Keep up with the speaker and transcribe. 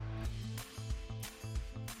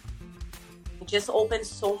It just opens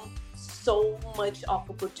so much of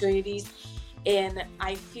opportunities, and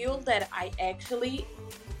I feel that I actually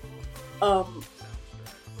um,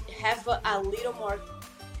 have a little more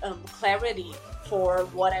clarity for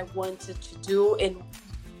what I wanted to do and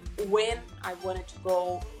when I wanted to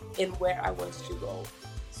go and where I wanted to go.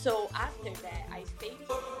 So after that, I stayed.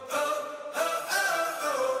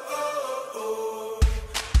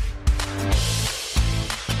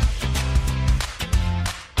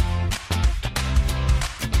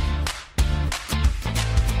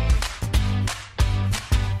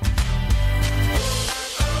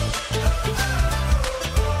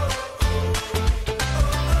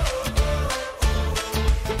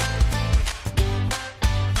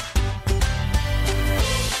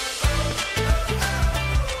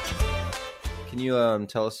 Can you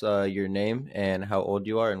tell us your name and how old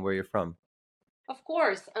you are and where you're from? Of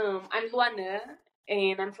course, I'm Luana,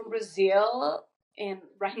 and I'm from Brazil. And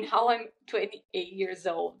right now, I'm 28 years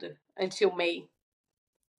old until May.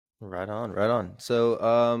 Right on, right on.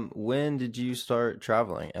 So, when did you start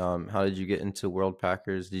traveling? How did you get into World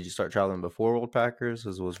Packers? Did you start traveling before World Packers?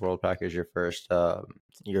 Was World Packers your first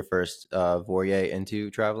voyage into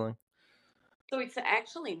traveling? So it's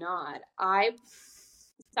actually not. I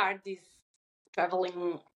started this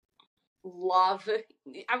traveling love.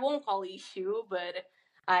 I won't call it issue, but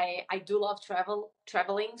I do love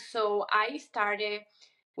traveling. So I started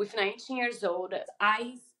with 19 years old.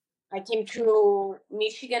 I came to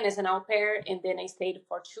Michigan as an au pair, and then I stayed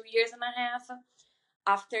for 2 years and a half.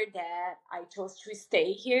 After that, I chose to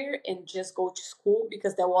stay here and just go to school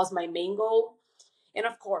because that was my main goal. And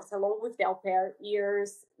of course, along with the au pair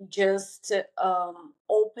years, just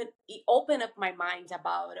open up my mind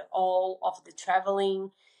about all of the traveling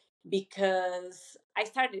because I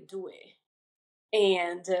started to do it.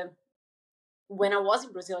 And when I was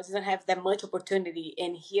in Brazil, I didn't have that much opportunity.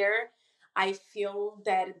 And here, I feel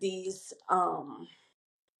that that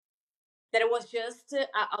it was just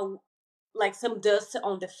like some dust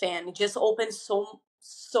on the fan. It just opened so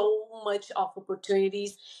much of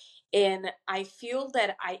opportunities, and I feel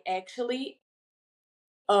that I actually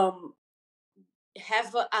um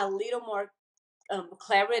have a little more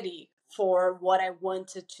clarity for what I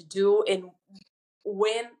wanted to do and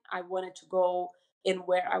when I wanted to go and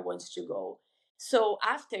where I wanted to go. So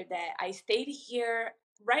after that, I stayed here.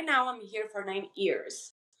 Right now, I'm here for 9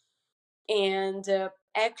 years, and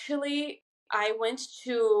actually, I went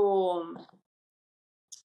to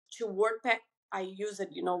WordPack. I use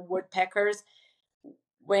it, WordPackers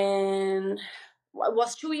when it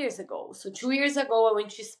was 2 years ago. So 2 years ago, I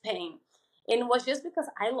went to Spain, and it was just because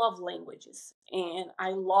I love languages and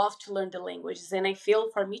I love to learn the languages. And I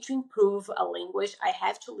feel for me to improve a language, I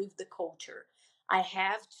have to live the culture. I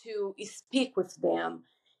have to speak with them.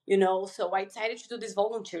 So I decided to do this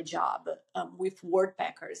volunteer job with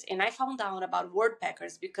Wordpackers, and I found out about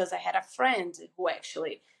Wordpackers because I had a friend who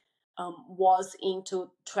actually was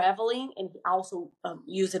into traveling, and he also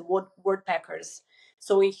used Wordpackers.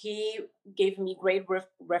 So he gave me great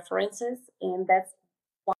references, and that's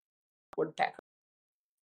Wordpacker.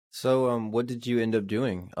 So, what did you end up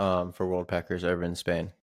doing for World Packers over in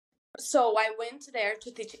Spain? So I went there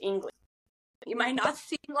to teach English. It might not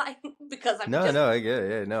seem like because I'm No, just, no, I get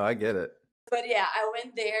it. Yeah, no, I get it. but yeah, I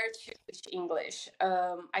went there to teach English.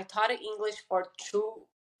 I taught English for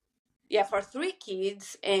for 3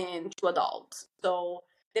 kids and 2 adults. So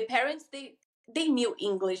the parents they knew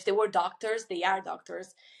English. They were doctors. They are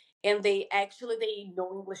doctors, and they know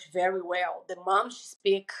English very well. The mom, she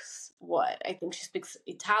speaks what I think she speaks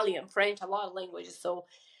Italian, French, a lot of languages. So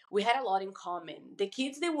we had a lot in common. The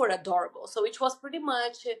kids, they were adorable. So it was pretty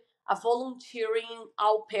much a volunteering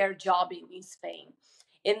au pair job in Spain,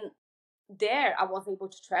 and there I was able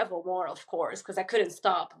to travel more, of course, because I couldn't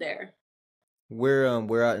stop there. Where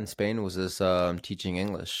out in Spain was this teaching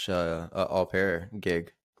English au pair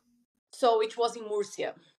gig? So it was in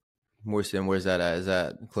Murcia. Murcia, where's that at? Is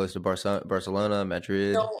that close to Barcelona,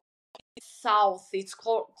 Madrid? No, south. It's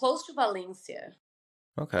close to Valencia.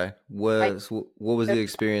 Okay. I What was the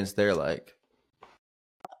experience there like?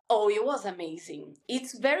 Oh, it was amazing.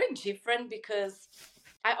 It's very different because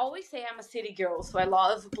I always say I'm a city girl, so I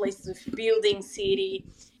love places with building, city,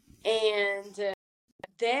 and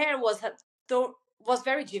there was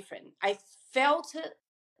very different. I felt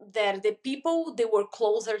that the people, they were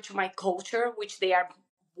closer to my culture, which they are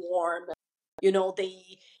warm.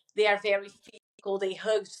 They are very physical. They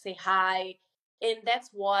hug, say hi, and that's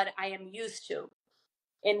what I am used to.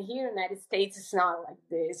 And here in the United States, it's not like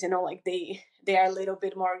this. Like they are a little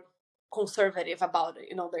bit more conservative about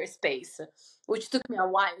their space, which took me a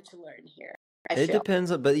while to learn here. I It feel.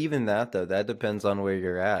 depends, but even that though, that depends on where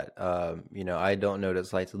you're at. I don't know what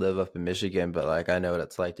it's like to live up in Michigan, but like I know what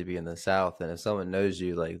it's like to be in the South. And if someone knows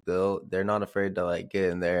you, like they're not afraid to like get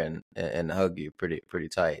in there and hug you pretty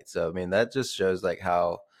tight. So I mean, that just shows like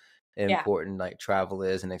how Yeah, important like travel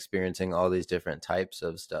is and experiencing all these different types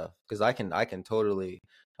of stuff. Because I can totally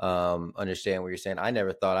understand what you're saying. I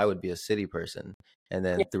never thought I would be a city person, and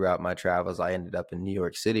yeah, then throughout my travels I ended up in New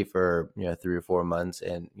York City for 3 or 4 months,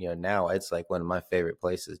 and now it's like one of my favorite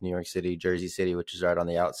places. New York City, Jersey City, which is right on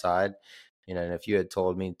the outside. And if you had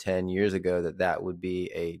told me 10 years ago that that would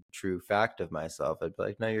be a true fact of myself, I'd be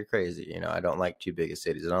like, no, you're crazy. I don't like too big of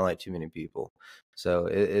cities. I don't like too many people. So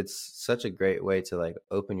it's such a great way to like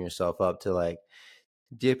open yourself up to like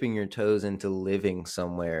dipping your toes into living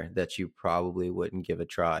somewhere that you probably wouldn't give a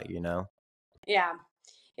try. yeah.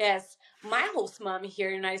 Yes, my host mom here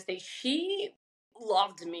in the United States, she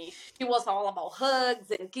loved me. She was all about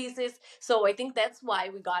hugs and kisses. So I think that's why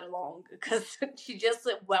we got along because she just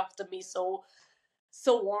welcomed me so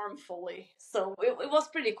warmfully. So it was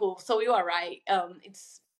pretty cool. So you are right.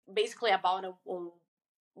 It's basically about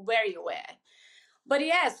where you at. But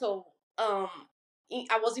yeah, so I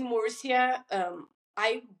was in Murcia.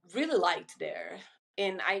 I really liked there,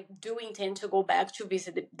 and I do intend to go back to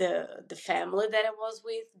visit the family that I was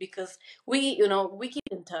with because we keep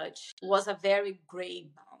in touch. It was a very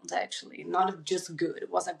great bound, actually, not just good. It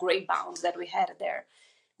was a great bound that we had there.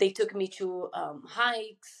 They took me to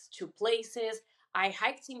hikes, to places. I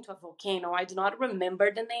hiked into a volcano. I do not remember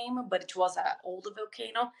the name, but it was an old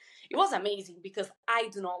volcano. It was amazing because I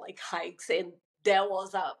do not like hikes, and there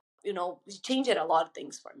was it changed a lot of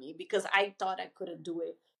things for me because I thought I couldn't do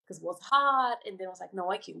it because it was hot, and then I was like,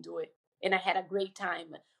 no, I can do it, and I had a great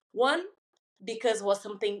time. One, because it was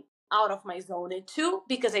something out of my zone, and two,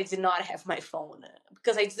 because I did not have my phone,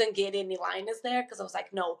 because I didn't get any lines there, because I was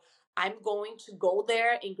like, no, I'm going to go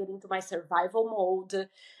there and get into my survival mode,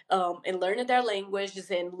 and learn their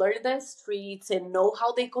languages and learn their streets and know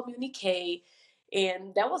how they communicate.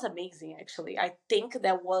 And that was amazing, actually. I think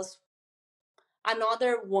that was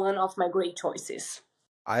another one of my great choices.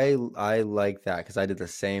 I like that because I did the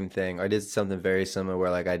same thing. I did something very similar where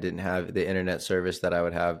like I didn't have the internet service that I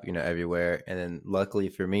would have, everywhere. And then luckily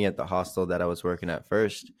for me at the hostel that I was working at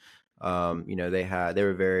first,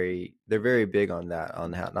 they're very big on that,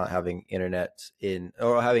 on not having internet in,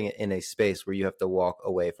 or having it in a space where you have to walk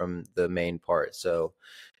away from the main part. So,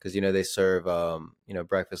 because they serve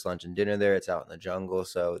breakfast, lunch, and dinner there. It's out in the jungle,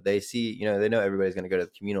 so they see, they know everybody's going to go to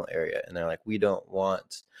the communal area, and they're like, we don't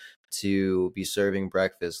want to be serving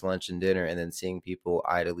breakfast, lunch, and dinner, and then seeing people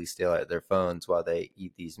idly stare at their phones while they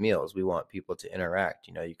eat these meals. We want people to interact.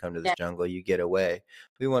 You come to this Yeah. jungle, you get away.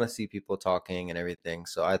 We want to see people talking and everything.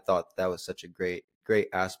 So I thought that was such a great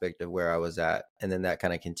aspect of where I was at. And then that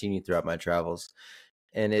kind of continued throughout my travels.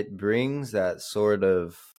 And it brings that sort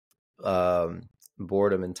of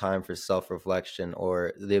boredom and time for self-reflection,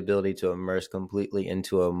 or the ability to immerse completely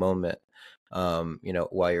into a moment,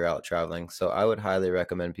 while you're out traveling. So I would highly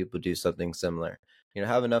recommend people do something similar.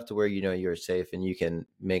 Have enough to where you're safe and you can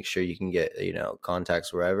make sure you can get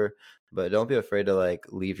contacts wherever, but don't be afraid to like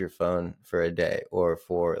leave your phone for a day, or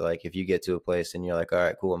for like if you get to a place and you're like, all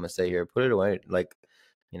right, cool, I'm gonna stay here, put it away, like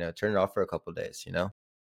turn it off for a couple of days.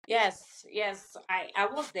 Yes, yes. I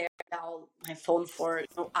was there without my phone for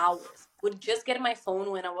hours. Would just get my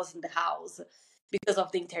phone when I was in the house because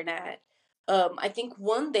of the internet. I think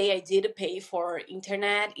one day I did pay for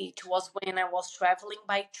internet. It was when I was traveling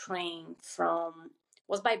by train from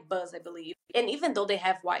was by bus, I believe. And even though they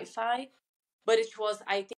have Wi-Fi, but it was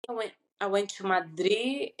I think I went to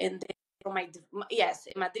Madrid, and then from yes,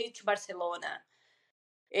 Madrid to Barcelona,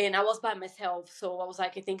 and I was by myself. So I was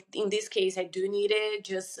like, I think in this case, I do need it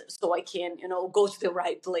just so I can, go to the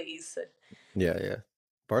right place. Yeah, yeah.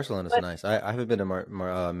 Barcelona's But nice. I haven't been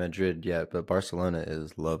to Madrid yet, but Barcelona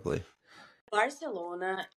is lovely.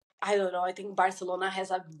 Barcelona, I don't know. I think Barcelona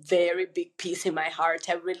has a very big piece in my heart.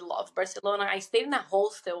 I really love Barcelona. I stayed in a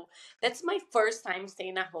hostel. That's my first time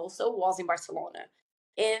staying in a hostel was in Barcelona,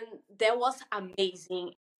 and that was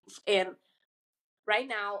amazing. And right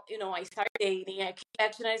now, I start dating. I came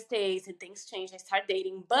back to the United States and things change. I start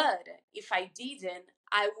dating. But if I didn't,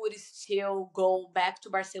 I would still go back to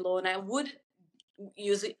Barcelona. I would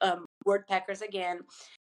use word packers again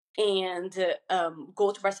and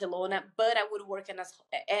go to Barcelona. But I would work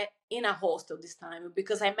in a hostel this time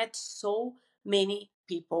because I met so many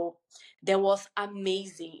people. That was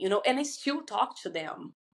amazing, and I still talk to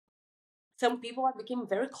them. Some people I became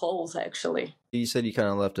very close, actually. You said you kind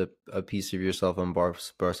of left a piece of yourself in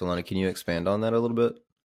Barcelona. Can you expand on that a little bit?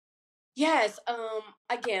 Yes.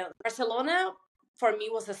 Again, Barcelona. for me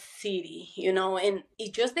was a city, you know, and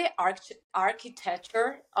it just the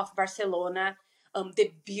architecture of Barcelona,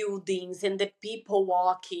 the buildings and the people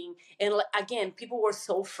walking, and again, people were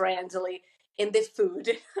so friendly, and the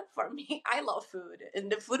food. For me, I love food,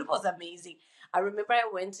 and the food was amazing. I remember I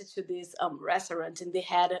went to this restaurant, and they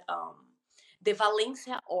had the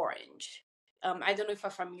Valencia orange. I don't know if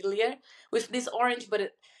I'm familiar with this orange,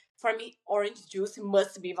 but for me, orange juice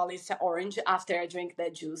must be Valencia orange after I drink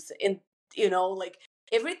that juice. And you know, like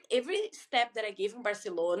every step that I gave in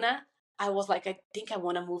Barcelona, I was like, I think I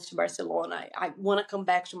want to move to Barcelona. I want to come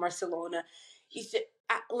back to Barcelona. It's just,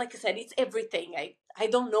 like I said, it's everything. I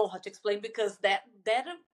don't know how to explain because that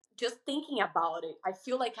just thinking about it, I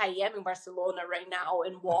feel like I am in Barcelona right now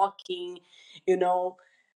and walking. You know,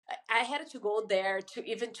 I had to go there to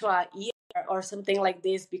even to a year or something like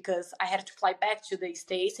this because I had to fly back to the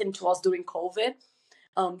States and it was during COVID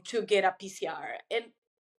to get a PCR. And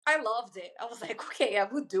I loved it. I was like, okay, I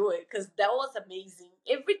would do it because that was amazing.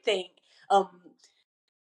 Everything. Um,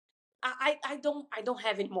 I don't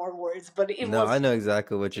have any more words, but it No, I was know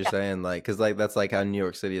exactly what you're yeah, saying. Like, cause like that's like how New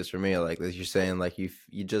York City is for me. Like, as you're saying, like you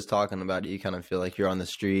just talking about it, you kind of feel like you're on the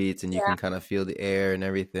streets and you yeah, can kind of feel the air and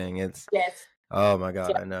everything. It's yes, oh my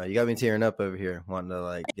God, yeah, I know you got me tearing up over here, wanting to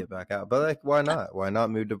like get back out. But like, why not? Why not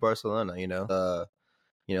move to Barcelona?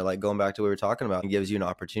 Like going back to what we were talking about, it gives you an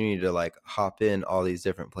opportunity to like hop in all these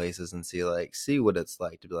different places and see what it's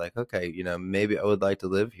like to be like, okay, maybe I would like to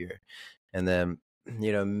live here. And then,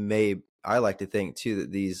 maybe I like to think too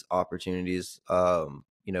that these opportunities,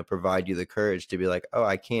 provide you the courage to be like, oh,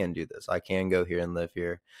 I can do this. I can go here and live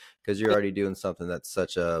here because you're already doing something that's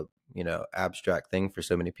such a, abstract thing for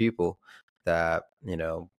so many people that,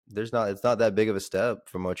 it's not that big of a step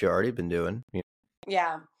from what you've already been doing.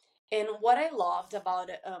 yeah. And what I loved about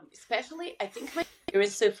it, especially, I think my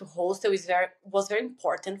experience with hostel was very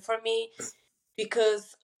important for me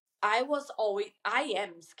because I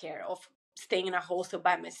am scared of staying in a hostel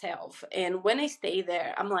by myself. And when I stay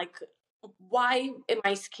there, I'm like, why am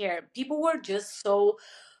I scared? People were just so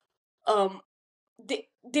um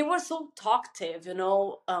they were so talkative, you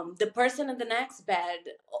know. The person in the next bed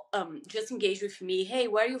just engaged with me. Hey,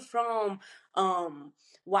 where are you from? um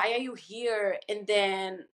why are you here? And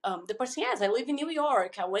then the person, yes, I live in New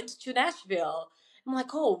York, I went to Nashville. I'm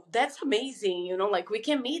like, oh, that's amazing, you know, like we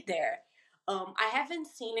can meet there. I haven't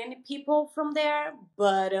seen any people from there,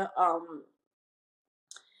 but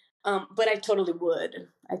I totally would.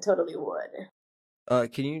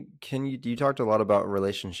 You talked a lot about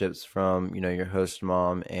relationships from, your host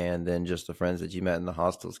mom and then just the friends that you met in the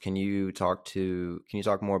hostels. Can you talk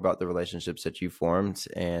more about the relationships that you formed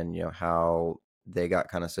and, how they got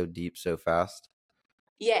kind of so deep so fast?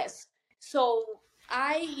 Yes. So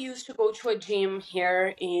I used to go to a gym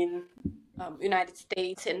here in United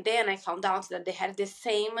States, and then I found out that they had the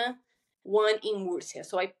same one in Murcia.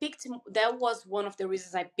 So I picked that was one of the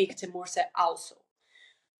reasons I picked Murcia also.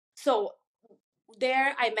 So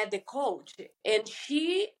there I met the coach, and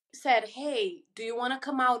she said, hey, do you want to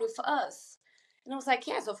come out with us? And I was like,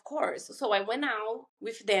 yes, of course. So I went out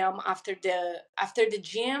with them after the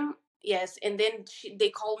gym. Yes. And then they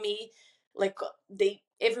called me, like, they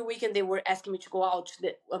every weekend they were asking me to go out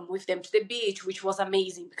with them to the beach, which was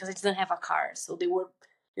amazing because I didn't have a car. So they were,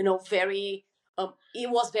 very it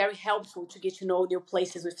was very helpful to get to know new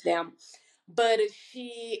places with them. But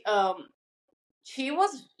she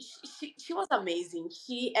was amazing.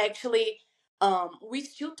 She actually we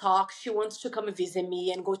still talk. She wants to come and visit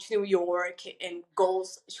me and go to New York and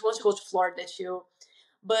goes. She wants to go to Florida too.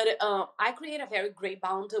 But I created a very great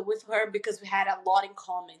bond with her because we had a lot in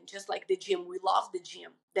common. Just like the gym, we loved the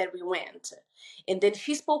gym that we went, and then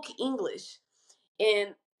she spoke English.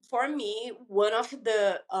 And for me, one of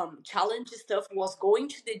the challenge stuff was going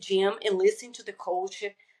to the gym and listening to the coach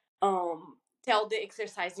tell the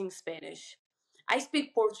exercise in Spanish. I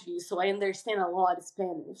speak Portuguese, so I understand a lot of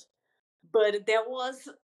Spanish. But that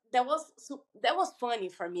was funny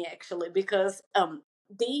for me actually because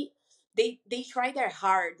they they tried their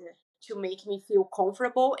hard to make me feel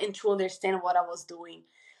comfortable and to understand what I was doing.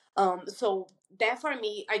 So that for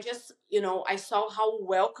me, I just, I saw how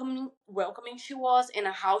welcoming she was and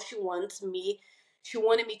how she wanted me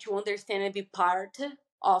to understand and be part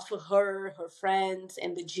of her friends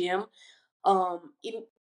and the gym. It,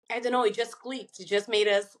 I don't know, it just clicked. It just made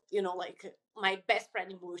us, like my best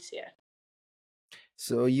friend in Murcia.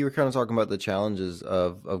 So you were kind of talking about the challenges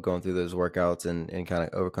of going through those workouts and kind of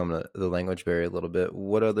overcoming the language barrier a little bit.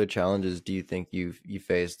 What other challenges do you think you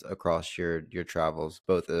faced across your travels,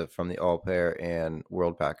 both from the all pair and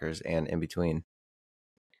world packers and in between?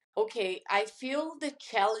 Okay, I feel the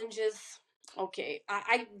challenges. Okay,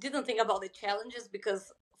 I didn't think about the challenges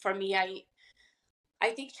because for me, I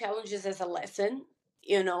take challenges as a lesson,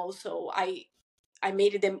 so I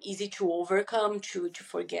made them easy to overcome, to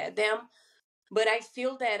forget them. But I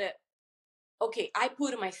feel that okay, I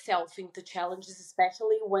put myself into challenges,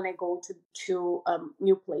 especially when I go to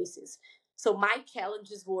new places. So my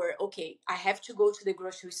challenges were okay. I have to go to the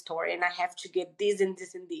grocery store and I have to get this and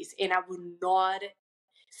this and this, and I would not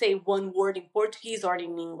say one word in Portuguese or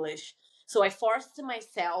in English. So I forced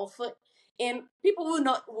myself, and people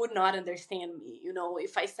would not understand me.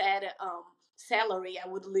 If I said celery, I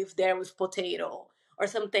would live there with potato or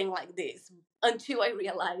something like this. Until I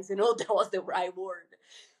realized, that was the right word.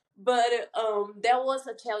 But that was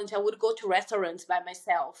a challenge. I would go to restaurants by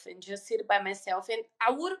myself and just sit by myself, and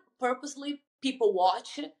I would purposely people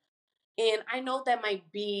watch, and I know that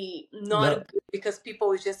might be not No, good because people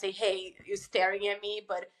would just say, "Hey, you're staring at me,"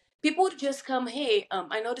 but people would just come, "Hey,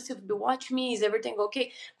 I noticed you've been watching me. Is everything okay?"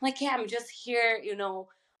 I'm like, "Yeah, I'm just here,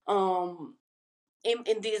 um,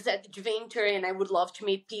 in this adventure, and I would love to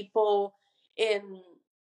meet people." And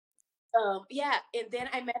yeah, and then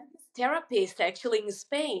I met this therapist actually in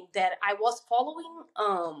Spain that I was following.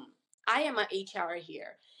 I am an HR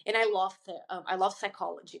here, and I love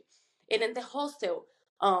psychology. And in the hostel,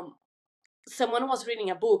 someone was reading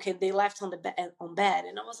a book and they left on bed,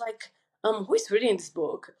 and I was like, who is reading this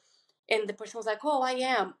book? And the person was like, oh, I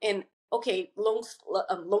am. And okay, long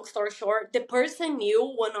story short, the person knew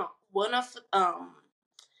one of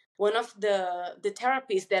the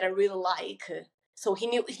therapists that I really like. So he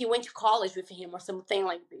knew he went to college with him or something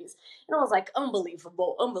like this. And I was like,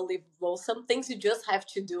 unbelievable, unbelievable. Some things you just have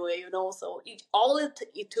to do it. So all it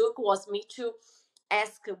took was me to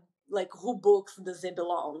ask like who books does it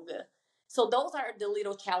belong. So those are the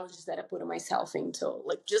little challenges that I put myself into,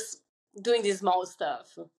 like just doing this small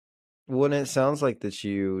stuff. when it sounds like that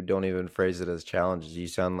you don't even phrase it as challenges, you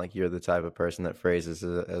sound like you're the type of person that phrases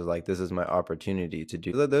it as like, this is my opportunity to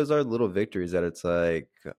do. Those are little victories that it's like,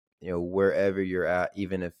 wherever you're at,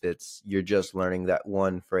 even if you're just learning that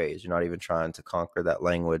one phrase, you're not even trying to conquer that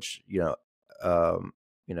language, um,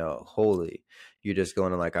 wholly. You're just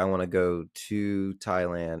going to like, I want to go to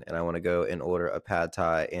Thailand and I want to go and order a pad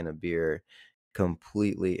Thai and a beer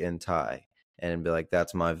completely in Thai and be like,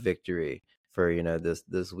 that's my victory for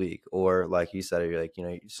this week. Or like you said, you're like,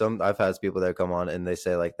 some I've had people that come on and they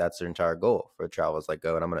say like that's their entire goal for travel is like,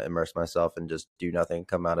 go and I'm going to immerse myself and just do nothing,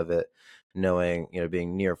 come out of it knowing,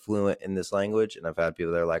 being near fluent in this language. And I've had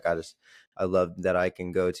people that are like, I love that I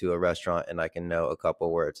can go to a restaurant and I can know a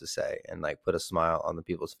couple words to say and like put a smile on the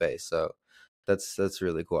people's face. So that's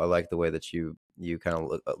really cool. I like the way that you kind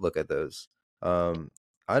of look at those. um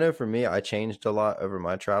I know for me, I changed a lot over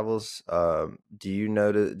my travels. Did you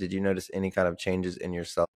notice any kind of changes in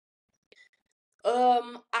yourself?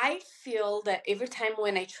 I feel that every time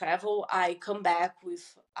when I travel, I come back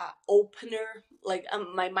with opener. Like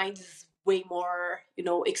my mind is way more,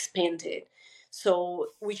 expanded. So,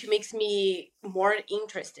 which makes me more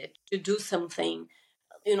interested to do something,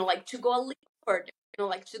 like to go a little further,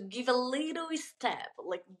 like to give a little step,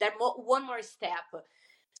 like that one more step.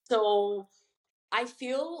 So, I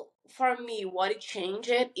feel for me, what it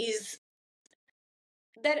changed is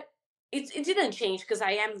that it didn't change because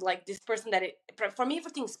I am like this person that for me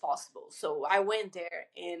everything's possible. So I went there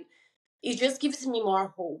and it just gives me more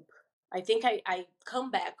hope. I think I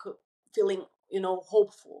come back feeling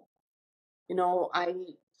hopeful.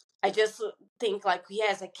 I just think like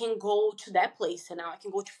yes I can go to that place and now I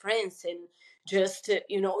can go to France and just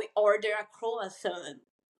order a croissant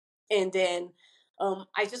and then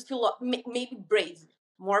I just feel maybe brave,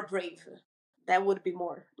 more brave. That would be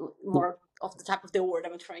more of the type of the word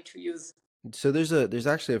I'm trying to use. So there's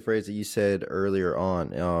actually a phrase that you said earlier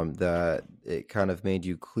on, that it kind of made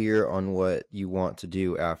you clear on what you want to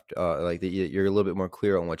do after, like that you're a little bit more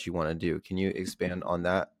clear on what you want to do. Can you expand on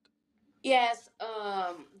that? Yes,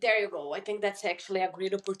 there you go. I think that's actually a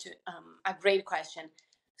great question.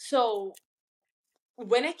 So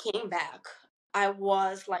when I came back, I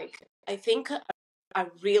was like, I think I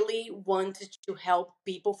really wanted to help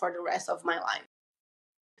people for the rest of my life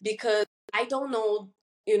because I don't know,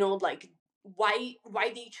 like why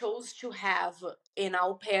they chose to have an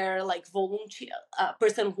au pair like volunteer a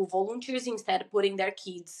person who volunteers instead of putting their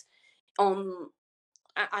kids on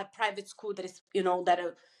a private school that is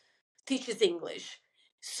that teaches English.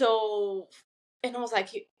 So, and I was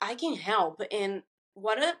like, I can help. And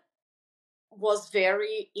what was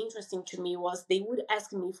very interesting to me was they would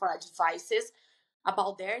ask me for advices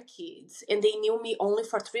about their kids, and they knew me only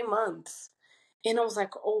for 3 months. And I was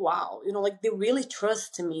like, oh wow, like they really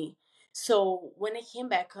trust me. So when I came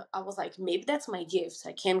back, I was like, maybe that's my gift.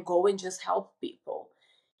 I can go and just help people,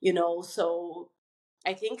 you know. So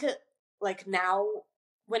I think like now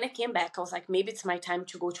when I came back, I was like, maybe it's my time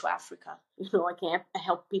to go to Africa. You know, I can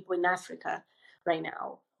help people in Africa right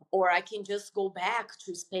now, or I can just go back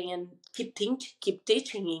to Spain and keep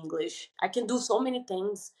teaching English. I can do so many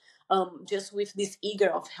things, just with this eager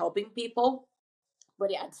of helping people.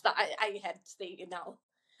 But yeah, I had to stay now.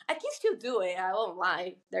 I can still do it. I won't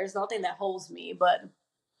lie. There's nothing that holds me, but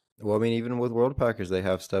Well, I mean, even with World Packers, they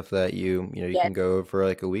have stuff that you yeah, can go for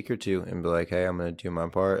like a week or two and be like, hey, I'm gonna do my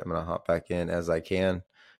part. I'm gonna hop back in as I can.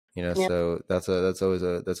 yeah, So that's always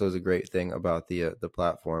a great thing about the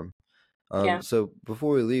platform. yeah. So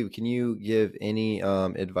before we leave, can you give any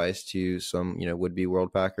advice to some would be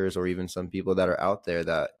World Packers or even some people that are out there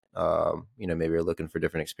that maybe are looking for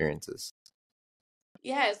different experiences?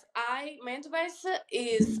 Yes, I my advice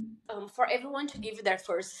is for everyone to give their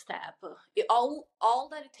first step. All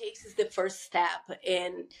that it takes is the first step,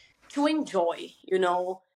 and to enjoy. You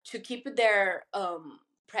know, to keep their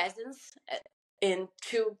presence, and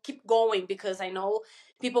to keep going, because I know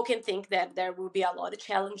people can think that there will be a lot of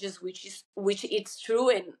challenges, which it's true,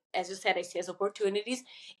 and as you said, I see as opportunities,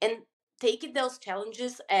 and take those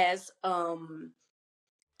challenges as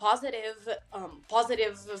positive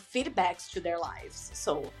feedbacks to their lives.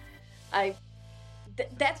 So I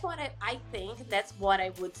that's what I think. That's what I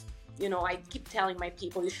would, I keep telling my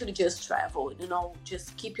people, you should just travel.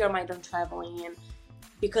 Just keep your mind on traveling, and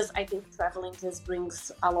because I think traveling just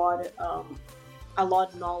brings a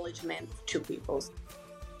lot knowledge, man, to people.